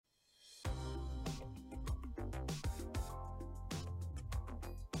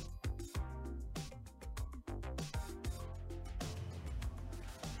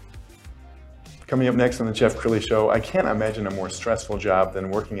Coming up next on the Jeff Crilly Show, I can't imagine a more stressful job than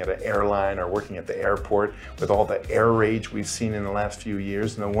working at an airline or working at the airport with all the air rage we've seen in the last few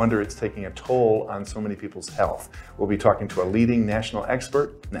years. No wonder it's taking a toll on so many people's health. We'll be talking to a leading national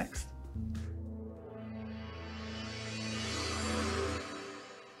expert next.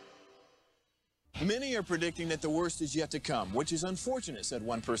 Many are predicting that the worst is yet to come, which is unfortunate, said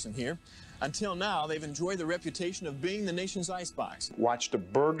one person here. Until now, they've enjoyed the reputation of being the nation's icebox. Watched a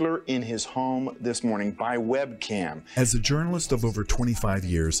burglar in his home this morning by webcam. As a journalist of over 25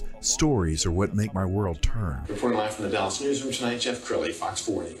 years, stories are what make my world turn. Reporting live from the Dallas newsroom tonight, Jeff Crilly, Fox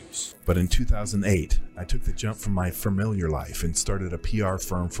 4 News. But in 2008, I took the jump from my familiar life and started a PR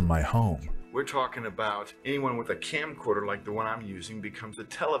firm from my home. We're talking about anyone with a camcorder like the one I'm using becomes a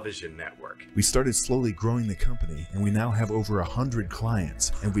television network. We started slowly growing the company, and we now have over 100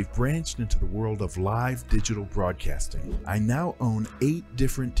 clients, and we've branched into the world of live digital broadcasting. I now own 8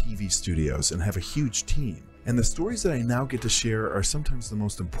 different TV studios and have a huge team. And the stories that I now get to share are sometimes the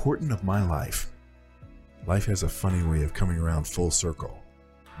most important of my life. Life has a funny way of coming around full circle.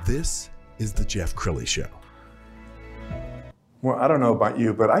 This is the Jeff Crilly Show. Well, I don't know about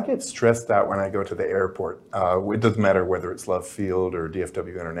you, but I get stressed out when I go to the airport. It doesn't matter whether it's Love Field or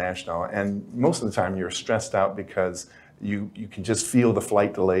DFW International. And most of the time you're stressed out because you can just feel the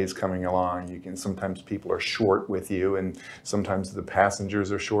flight delays coming along. Sometimes people are short with you, and sometimes the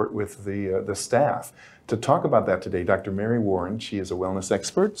passengers are short with the staff. To talk about that today, Dr. Mary Warren, she is a wellness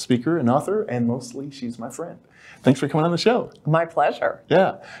expert, speaker, and author, and mostly she's my friend. Thanks for coming on the show. My pleasure.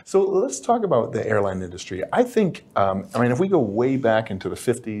 Yeah. So let's talk about the airline industry. I think, if we go way back into the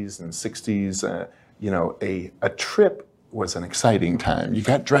 50s and 60s, a trip was an exciting time. You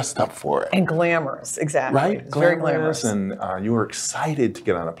got dressed up for it. And glamorous, exactly. Right? It's very glamorous. And you were excited to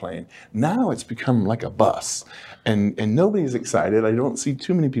get on a plane. Now it's become like a bus. And nobody's excited. I don't see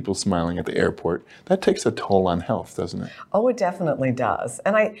too many people smiling at the airport. That takes a toll on health, doesn't it? Oh, it definitely does.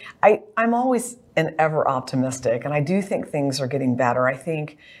 And I'm always and ever optimistic, and I do think things are getting better. I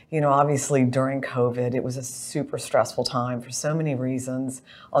think, obviously during COVID, it was a super stressful time for so many reasons,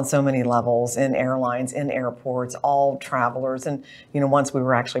 on so many levels, in airlines, in airports, all travelers, and once we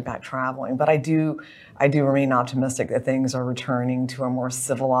were actually back traveling. But I do remain optimistic that things are returning to a more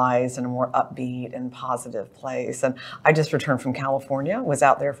civilized and a more upbeat and positive place. And I just returned from California, was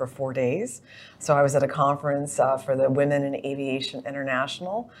out there for 4 days. So I was at a conference for the Women in Aviation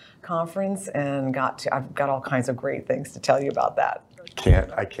International conference, and I've got all kinds of great things to tell you about that.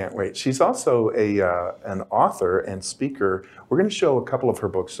 I can't wait. She's also an author and speaker. We're going to show a couple of her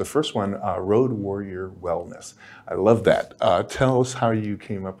books. The first one, Road Warrior Wellness. I love that. Tell us how you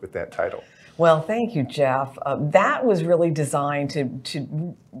came up with that title. Well, thank you, Jeff. That was really designed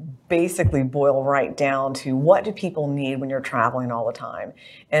to basically boil right down to what do people need when you're traveling all the time.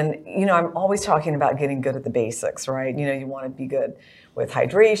 And, I'm always talking about getting good at the basics, right? You want to be good with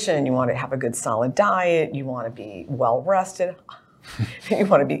hydration, you want to have a good solid diet, you want to be well rested, you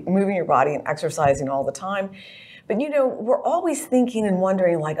want to be moving your body and exercising all the time. But we're always thinking and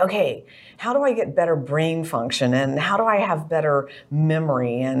wondering, like, okay, how do I get better brain function, and how do I have better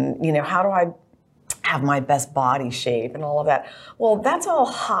memory, and how do I have my best body shape and all of that? Well, that's all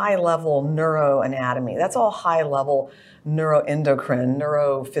high level neuroanatomy. That's all high level neuroendocrine,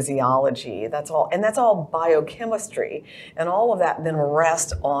 neurophysiology. That's all biochemistry. And all of that then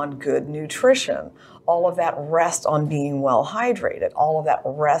rests on good nutrition. All of that rests on being well hydrated. All of that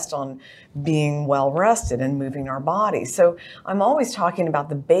rests on being well rested and moving our body. So I'm always talking about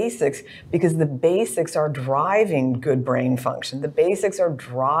the basics, because the basics are driving good brain function. The basics are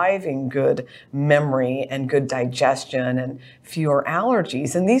driving good memory and good digestion and fewer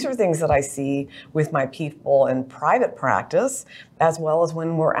allergies. And these are things that I see with my people in private practice, as well as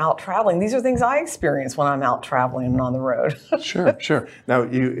when we're out traveling. These are things I experience when I'm out traveling and on the road. Sure. Now,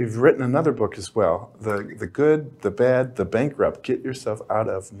 you've written another book as well, The Good, the Bad, the Bankrupt, Get Yourself Out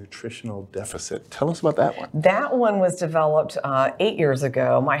of Nutritional Deficit. Tell us about that one. That one was developed 8 years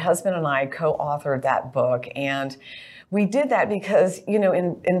ago. My husband and I co-authored that book, and we did that because,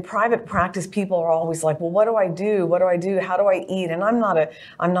 in private practice, people are always like, well, what do I do? What do I do? How do I eat? And I'm not a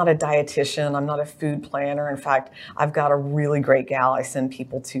dietitian. I'm not a food planner. In fact, I've got a really great gal I send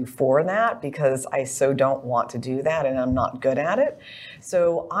people to for that, because I so don't want to do that and I'm not good at it.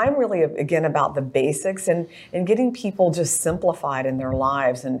 So I'm really, again, about the basics and getting people just simplified in their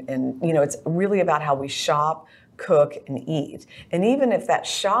lives. And it's really about how we shop, cook, and eat. And even if that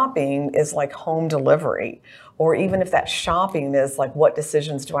shopping is like home delivery, or even if that shopping is like, what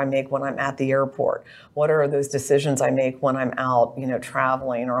decisions do I make when I'm at the airport? What are those decisions I make when I'm out,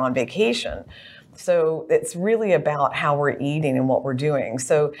 traveling or on vacation? So it's really about how we're eating and what we're doing.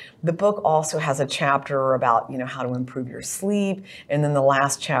 So the book also has a chapter about, how to improve your sleep. And then the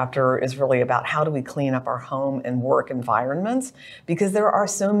last chapter is really about how do we clean up our home and work environments, because there are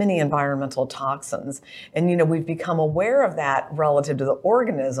so many environmental toxins. And, we've become aware of that relative to the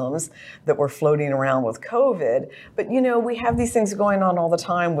organisms that were floating around with COVID. But, we have these things going on all the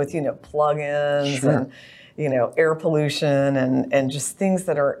time with, plug-ins Sure. and, air pollution and just things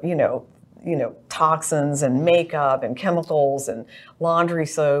that are, toxins and makeup and chemicals and laundry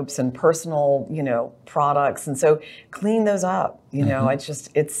soaps and personal, products. And so clean those up,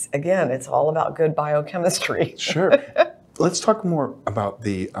 it's all about good biochemistry. Sure. Let's talk more about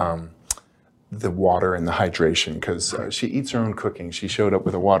the water and the hydration, because she eats her own cooking. She showed up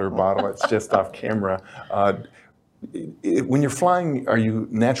with a water bottle. It's just off camera. When you're flying, are you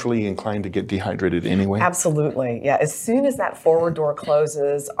naturally inclined to get dehydrated anyway? Absolutely. Yeah. As soon as that forward door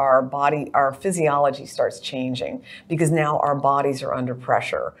closes, our physiology starts changing, because now our bodies are under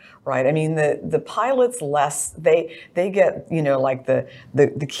pressure, right? I mean, the pilots they get, like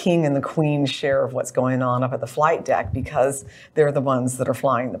the king and the queen share of what's going on up at the flight deck, because they're the ones that are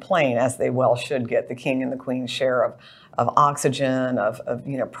flying the plane, as they well should get the king and the queen share of oxygen, of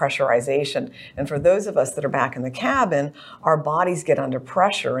pressurization. And for those of us that are back in the cabin, our bodies get under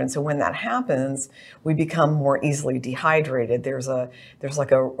pressure. And so when that happens, we become more easily dehydrated. There's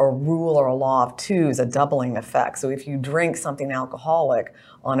like a rule or a law of twos, a doubling effect. So if you drink something alcoholic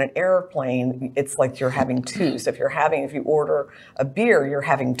on an airplane, it's like you're having two. So if you order a beer, you're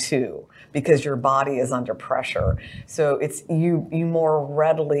having two, because your body is under pressure. So it's you more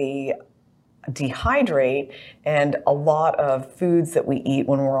readily dehydrate, and a lot of foods that we eat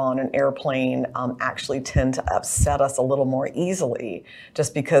when we're on an airplane actually tend to upset us a little more easily,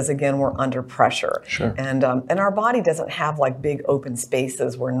 just because, again, we're under pressure. Sure. And our body doesn't have like big open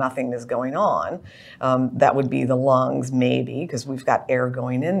spaces where nothing is going on. That would be the lungs, maybe, because we've got air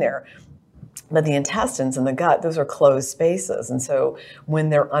going in there. But the intestines and the gut, those are closed spaces. And so when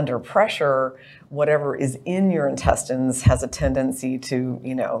they're under pressure, whatever is in your intestines has a tendency to,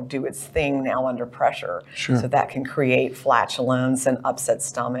 do its thing now under pressure. Sure. So that can create flatulence and upset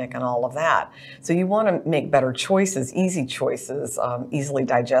stomach and all of that. So you want to make better choices, easy choices, easily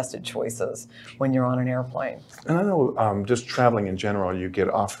digested choices when you're on an airplane. And I know just traveling in general, you get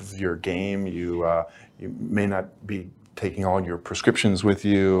off of your game. You may not be taking all your prescriptions with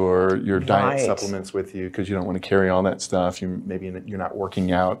you, or your diet Right. supplements with you, because you don't want to carry all that stuff. Maybe you're not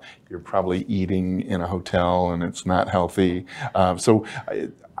working out. You're probably eating in a hotel, and it's not healthy. So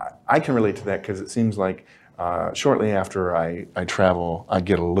I can relate to that, because it seems like shortly after I travel, I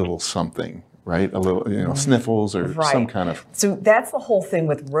get a little something. Right? A little, sniffles or Right. some kind of. So that's the whole thing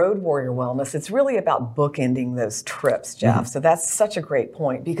with Road Warrior Wellness. It's really about bookending those trips, Jeff. So that's such a great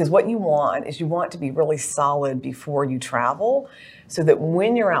point, because what you want is to be really solid before you travel, so that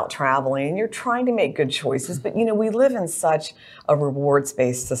when you're out traveling, you're trying to make good choices. But, we live in such a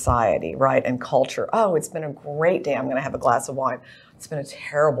rewards-based society, right? And culture. Oh, it's been a great day. I'm going to have a glass of wine. It's been a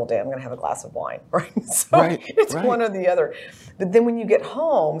terrible day. I'm going to have a glass of wine, right? So Right, it's right. one or the other. But then when you get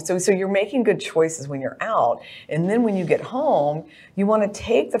home, so you're making good choices when you're out. And then when you get home, you want to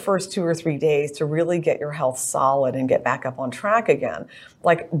take the first 2 or 3 days to really get your health solid and get back up on track again.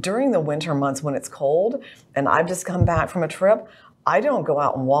 Like during the winter months when it's cold, and I've just come back from a trip, I don't go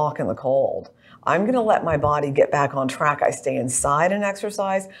out and walk in the cold. I'm going to let my body get back on track. I stay inside and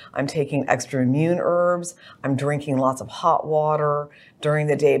exercise. I'm taking extra immune herbs. I'm drinking lots of hot water during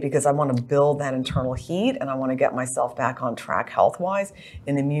the day, because I want to build that internal heat, and I want to get myself back on track health-wise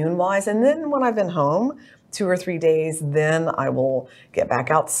and immune-wise. And then when I've been home 2 or 3 days, then I will get back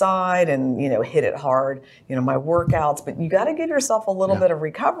outside and, hit it hard, my workouts. But you got to give yourself a little bit of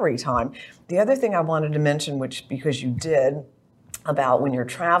recovery time. The other thing I wanted to mention, which because you did, about when you're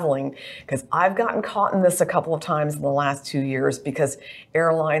traveling, because I've gotten caught in this a couple of times in the last 2 years, because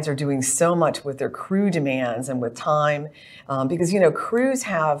airlines are doing so much with their crew demands and with time, because crews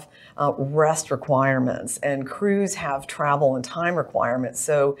have rest requirements, and crews have travel and time requirements.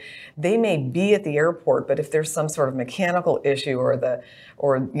 So they may be at the airport, but if there's some sort of mechanical issue, or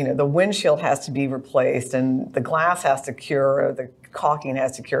the windshield has to be replaced, and the glass has to cure, or the caulking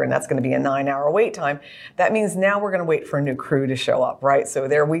has to cure, and that's going to be a 9-hour wait time. That means now we're going to wait for a new crew to show up, right? So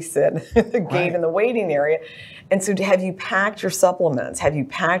there we sit at the gate in the waiting area. And so have you packed your supplements? Have you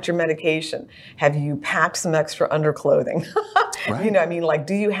packed your medication? Have you packed some extra underclothing? Right.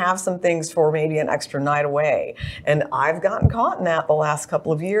 Do you have some things for maybe an extra night away? And I've gotten caught in that the last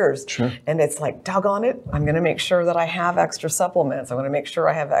couple of years. Sure. And it's like, doggone it, I'm going to make sure that I have extra supplements. I'm going to make sure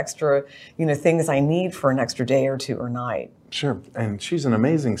I have extra, things I need for an extra day or two or night. Sure, and she's an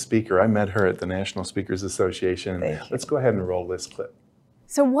amazing speaker. I met her at the National Speakers Association. Let's go ahead and roll this clip.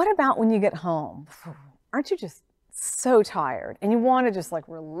 So what about when you get home? Aren't you just so tired and you want to just like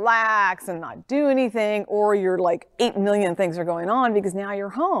relax and not do anything, or you're like 8 million things are going on because now you're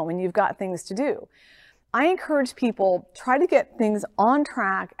home and you've got things to do? I encourage people, try to get things on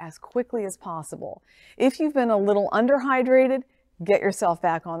track as quickly as possible. If you've been a little underhydrated, get yourself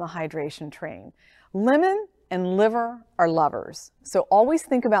back on the hydration train. Lemon and liver are lovers. So always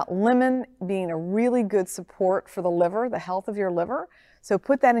think about lemon being a really good support for the liver, the health of your liver. So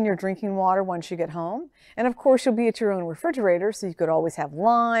put that in your drinking water once you get home. And of course, you'll be at your own refrigerator, so you could always have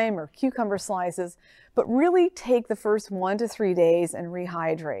lime or cucumber slices, but really take the first 1 to 3 days and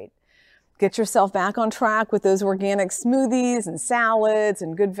rehydrate. Get yourself back on track with those organic smoothies and salads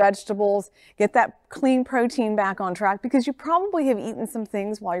and good vegetables. Get that clean protein back on track, because you probably have eaten some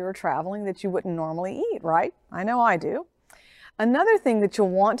things while you were traveling that you wouldn't normally eat, right? I know I do. Another thing that you'll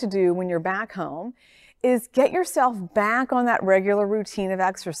want to do when you're back home is get yourself back on that regular routine of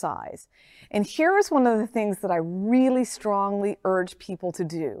exercise. And here is one of the things that I really strongly urge people to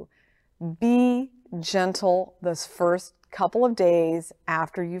do. Be gentle those first couple of days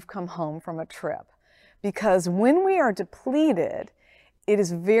after you've come home from a trip. Because when we are depleted, it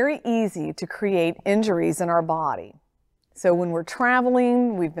is very easy to create injuries in our body. So when we're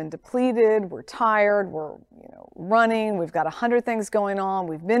traveling, we've been depleted, we're tired, we're running, we've got 100 things going on,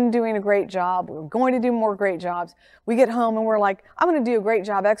 we've been doing a great job, we're going to do more great jobs. We get home and we're like, I'm going to do a great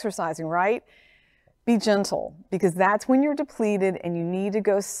job exercising, right? Be gentle, because that's when you're depleted and you need to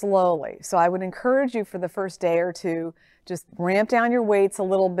go slowly. So I would encourage you for the first day or two, just ramp down your weights a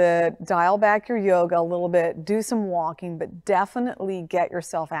little bit, dial back your yoga a little bit, do some walking, but definitely get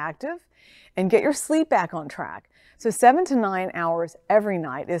yourself active and get your sleep back on track. So 7 to 9 hours every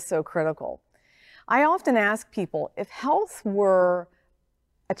night is so critical. I often ask people, if health were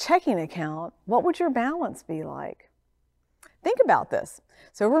a checking account, what would your balance be like? Think about this.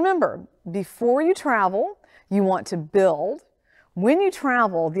 So remember, before you travel, you want to build. When you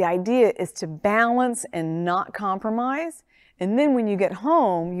travel, the idea is to balance and not compromise. And then when you get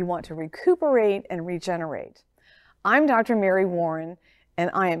home, you want to recuperate and regenerate. I'm Dr. Mary Warren, and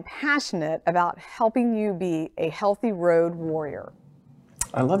I am passionate about helping you be a healthy road warrior.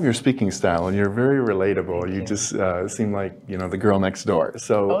 I love your speaking style, and you're very relatable. You just seem like, the girl next door.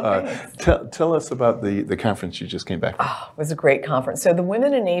 So tell us about the conference you just came back from. Oh, it was a great conference. So the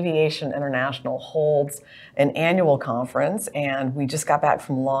Women in Aviation International holds an annual conference, and we just got back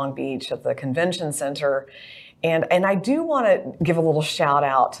from Long Beach at the convention center. And I do want to give a little shout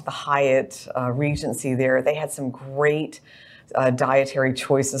out to the Hyatt Regency there. They had some great dietary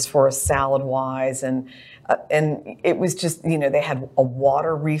choices for us salad-wise, and it was just, they had a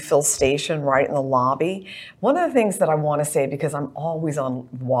water refill station right in the lobby. One of the things that I want to say, because I'm always on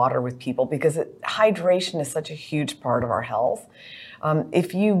water with people, because hydration is such a huge part of our health.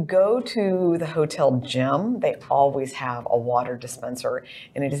 If you go to the hotel gym, they always have a water dispenser,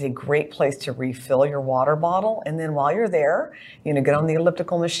 and it is a great place to refill your water bottle. And then while you're there, get on the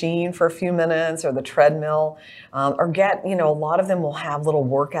elliptical machine for a few minutes, or the treadmill, or get, a lot of them will have little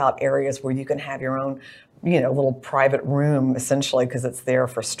workout areas where you can have your own little private room, essentially, because it's there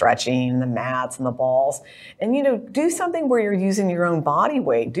for stretching, the mats and the balls. And, do something where you're using your own body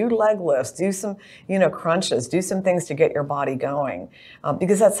weight. Do leg lifts, do some, crunches, do some things to get your body going,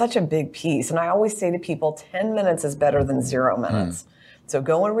 because that's such a big piece. And I always say to people, 10 minutes is better than 0 minutes. So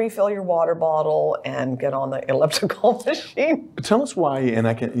go and refill your water bottle and get on the elliptical machine. Tell us why, and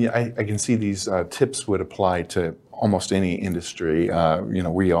I can see these tips would apply to almost any industry.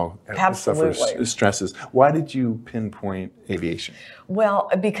 We all suffer stresses. Why did you pinpoint aviation? Well,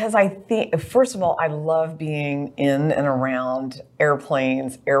 because I think, first of all, I love being in and around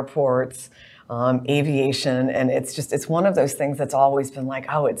airplanes, airports, aviation, and it's one of those things that's always been like,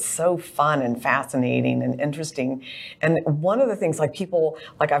 oh, it's so fun and fascinating and interesting. And one of the things, like people,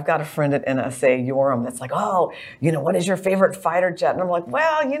 like I've got a friend at NSA Yoram that's like, oh, what is your favorite fighter jet? And I'm like,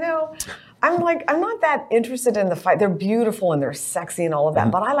 well, I'm not that interested in the fight. They're beautiful and they're sexy and all of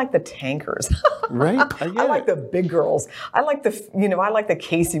that, but I like the tankers. Right. I like the big girls. I like the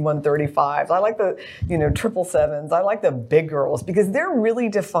KC-135s. I like the, 777s. I like the big girls, because they're really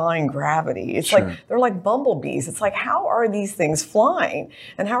defying gravity. It's like, they're like bumblebees. It's like, how are these things flying?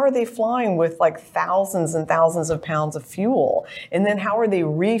 And how are they flying with like thousands and thousands of pounds of fuel? And then how are they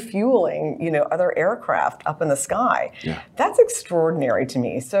refueling, other aircraft up in the sky? Yeah. That's extraordinary to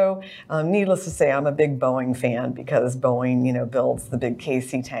me. So, needless to say, I'm a big Boeing fan because Boeing, builds the big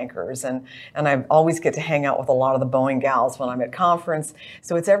KC tankers, and I always get to hang out with a lot of the Boeing gals when I'm at conference.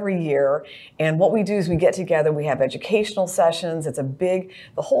 So it's every year, and what we do is we get together, we have educational sessions. The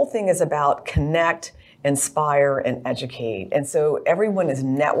whole thing is about connect, inspire, and educate. And so everyone is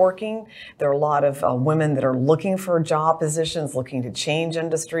networking. There are a lot of women that are looking for job positions, looking to change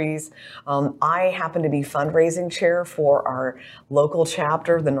industries. I happen to be fundraising chair for our local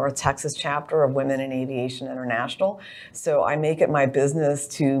chapter, the North Texas chapter of Women in Aviation International. So I make it my business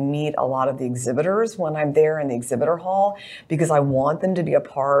to meet a lot of the exhibitors when I'm there in the exhibitor hall, because I want them to be a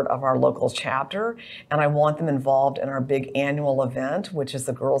part of our local chapter, and I want them involved in our big annual event, which is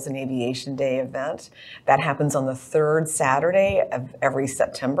the Girls in Aviation Day event. That happens on the third Saturday of every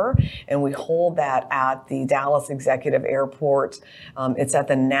September, and we hold that at the Dallas Executive Airport. It's at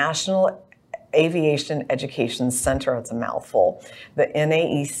the National Aviation Education Center. It's a mouthful. The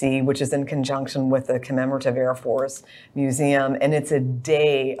NAEC, which is in conjunction with the Commemorative Air Force Museum, and it's a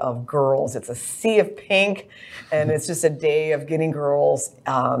day of girls. It's a sea of pink, and it's just a day of getting girls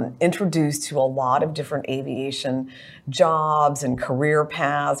introduced to a lot of different aviation jobs and career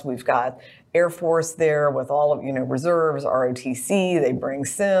paths. We've got Air Force there with all of, reserves, ROTC, they bring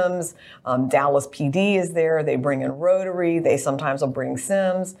Sims. Dallas PD is there, they bring in Rotary, they sometimes will bring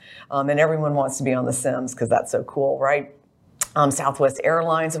Sims, and everyone wants to be on the Sims because that's so cool, right? Southwest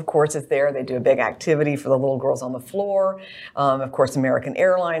Airlines, of course, is there. They do a big activity for the little girls on the floor. Of course, American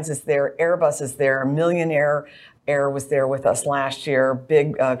Airlines is there, Airbus is there, Millionaire Air was there with us last year.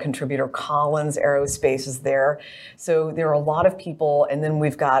 Big contributor Collins Aerospace is there. So there are a lot of people, and then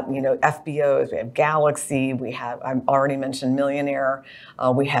we've got FBOs. We have Galaxy. We have, I already mentioned Millionaire.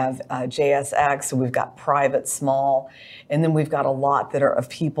 We have JSX. So we've got private, small, and then we've got a lot that are of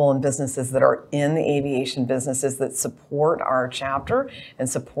people and businesses that are in the aviation businesses that support our chapter and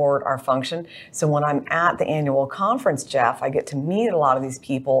support our function. So when I'm at the annual conference, Jeff, I get to meet a lot of these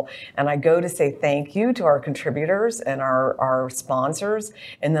people, and I go to say thank you to our contributors and our sponsors,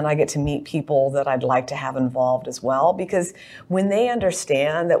 and then I get to meet people that I'd like to have involved as well, because when they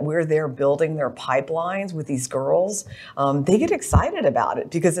understand that we're there building their pipelines with these girls, they get excited about it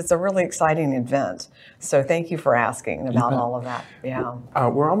because it's a really exciting event. So thank you for asking about all of that. Yeah.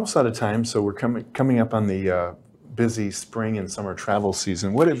 We're almost out of time, so we're coming up on the busy spring and summer travel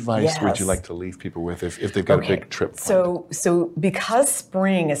season. What advice would you like to leave people with if they've got a big trip planned? So because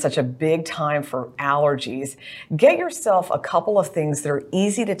spring is such a big time for allergies, get yourself a couple of things that are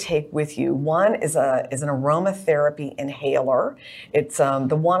easy to take with you. One is an aromatherapy inhaler. It's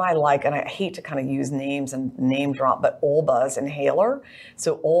the one I like, and I hate to kind of use names and name drop, but Olba's inhaler.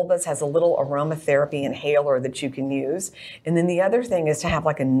 So Olba's has a little aromatherapy inhaler that you can use. And then the other thing is to have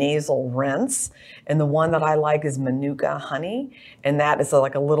like a nasal rinse. And the one that I like is Manuka honey, and that is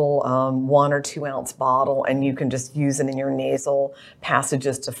like a little 1 or 2 ounce bottle, and you can just use it in your nasal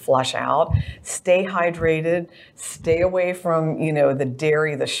passages to flush out. Stay hydrated, stay away from the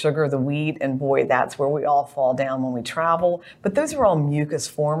dairy, the sugar, the wheat, and boy, that's where we all fall down when we travel. But those are all mucus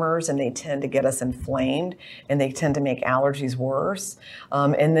formers, and they tend to get us inflamed, and they tend to make allergies worse.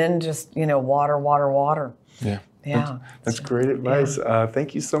 And then just water, water, water. Yeah. Yeah, that's great advice. Yeah.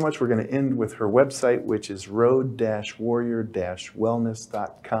 Thank you so much. We're going to end with her website, which is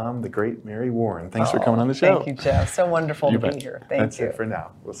road-warrior-wellness.com. The great Mary Warren. Thanks for coming on the show. Thank you, Jeff. So wonderful to be here. Thank you. That's it for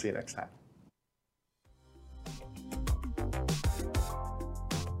now. We'll see you next time.